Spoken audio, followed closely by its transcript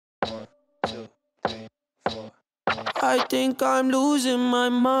1, 2, 3, 4. I think I'm losing my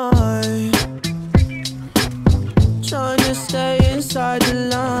mind, trying to stay inside the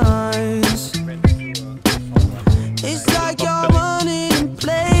lines. It's like you're running in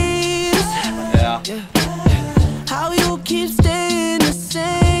place. Yeah. How you keep staying the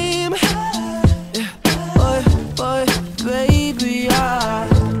same. But baby,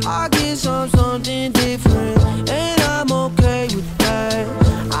 I get something different, and I'm okay with that.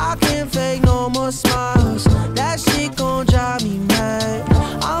 I can't fake no more smiles. That shit gon' drive me mad.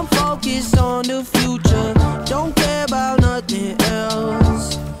 I'm focused on the future, don't care about nothing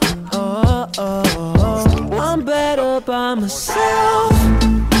else. I'm better by myself.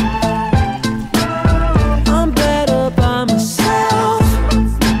 I'm better by myself.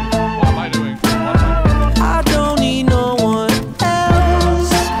 What am I doing? I don't need no one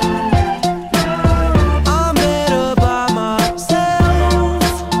else. I'm better by myself.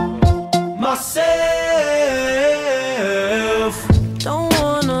 Myself. Don't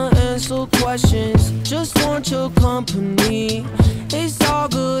wanna answer questions, just want your company. It's all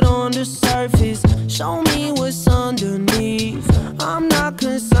good on the surface, show me what's underneath. I'm not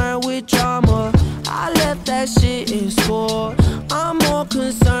concerned with drama, I left that shit in score. I'm more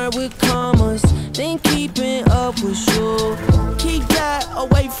concerned with commas than keeping up with you. Keep that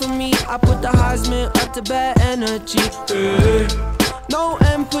away from me, I put the Heisman up to bad energy. No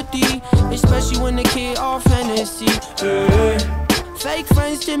empathy, especially when the kid off Hennessy. Fake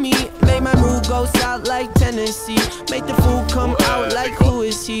friends to me, make my mood go south like Tennessee. Make the food come out like who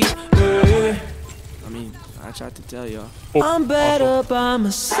is he? I mean, I tried to tell y'all. I'm better by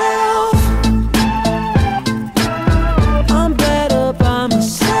myself. I'm better by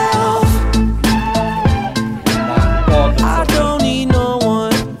myself. I don't need no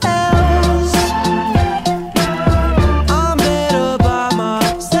one else. I'm better by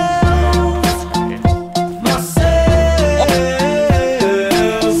myself.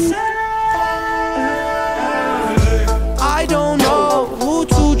 I don't know who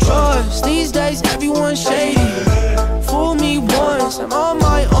to trust. These days everyone's shady. Fool me once, I'm on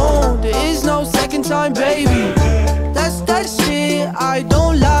my own. There is no second time, baby. That's that shit I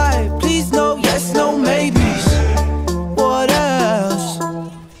don't like. Please no yes, no maybes. What else?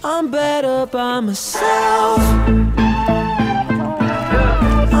 I'm better by myself.